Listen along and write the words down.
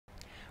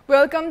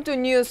Welcome to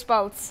News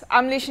Pulse.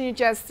 I'm Lishani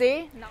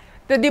Chaste.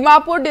 The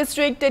Dimapur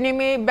District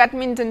Tenyimia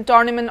Badminton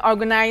Tournament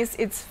organized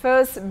its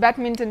first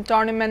badminton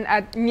tournament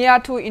at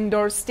Niatu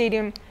Indoor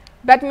Stadium,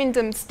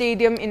 Badminton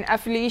Stadium in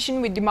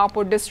affiliation with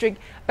Dimapur District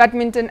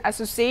Badminton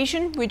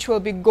Association, which will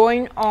be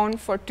going on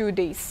for 2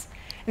 days.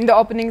 In the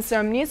opening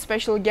ceremony,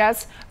 special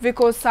guest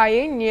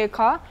Vikosaye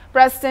Nyekha,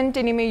 President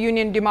Tenyimia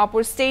Union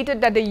Dimapur, stated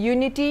that the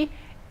unity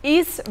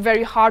is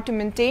very hard to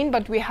maintain,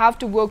 but we have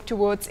to work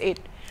towards it.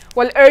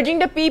 While urging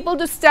the people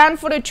to stand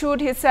for the truth,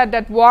 he said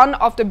that one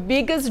of the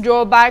biggest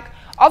drawbacks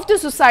of the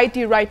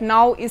society right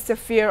now is the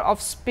fear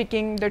of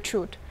speaking the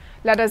truth.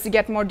 Let us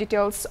get more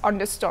details on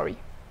this story.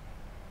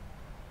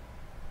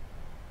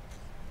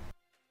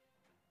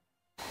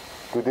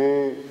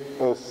 Today,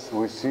 as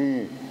we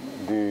see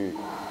the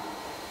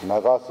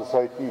Naga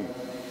society,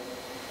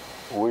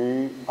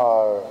 we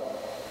are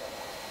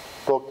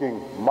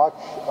talking much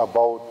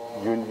about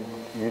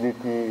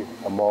unity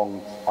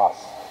amongst us.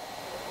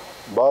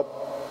 But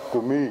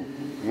to me,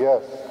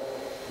 yes,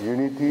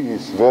 unity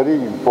is very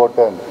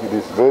important, it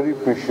is very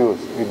precious,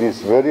 it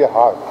is very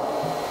hard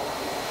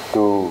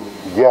to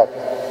get,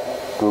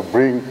 to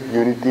bring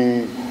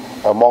unity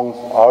amongst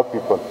our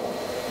people.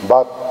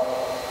 But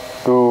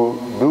to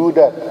do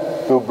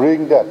that, to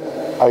bring that,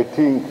 I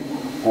think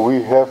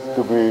we have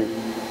to be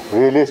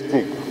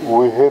realistic,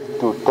 we have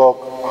to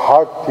talk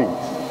hard things.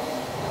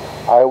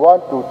 I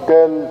want to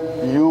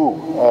tell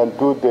you and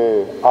to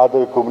the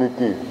other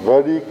community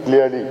very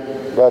clearly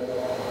that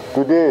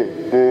today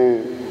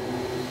the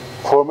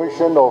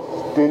formation of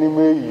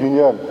Tenyimia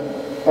Union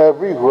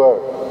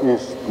everywhere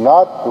is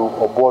not to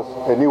oppose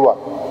anyone.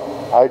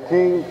 I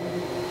think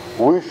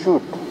we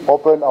should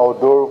open our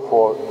door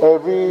for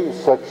every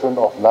section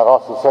of Naga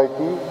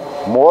society.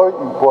 More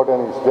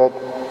important is that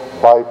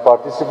by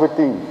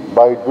participating,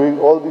 by doing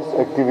all this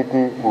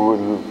activity, we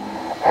will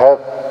have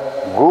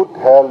good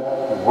health,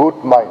 good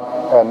mind,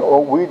 and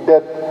with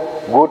that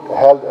good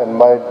health and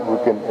mind we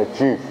can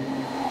achieve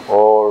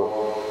or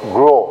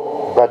grow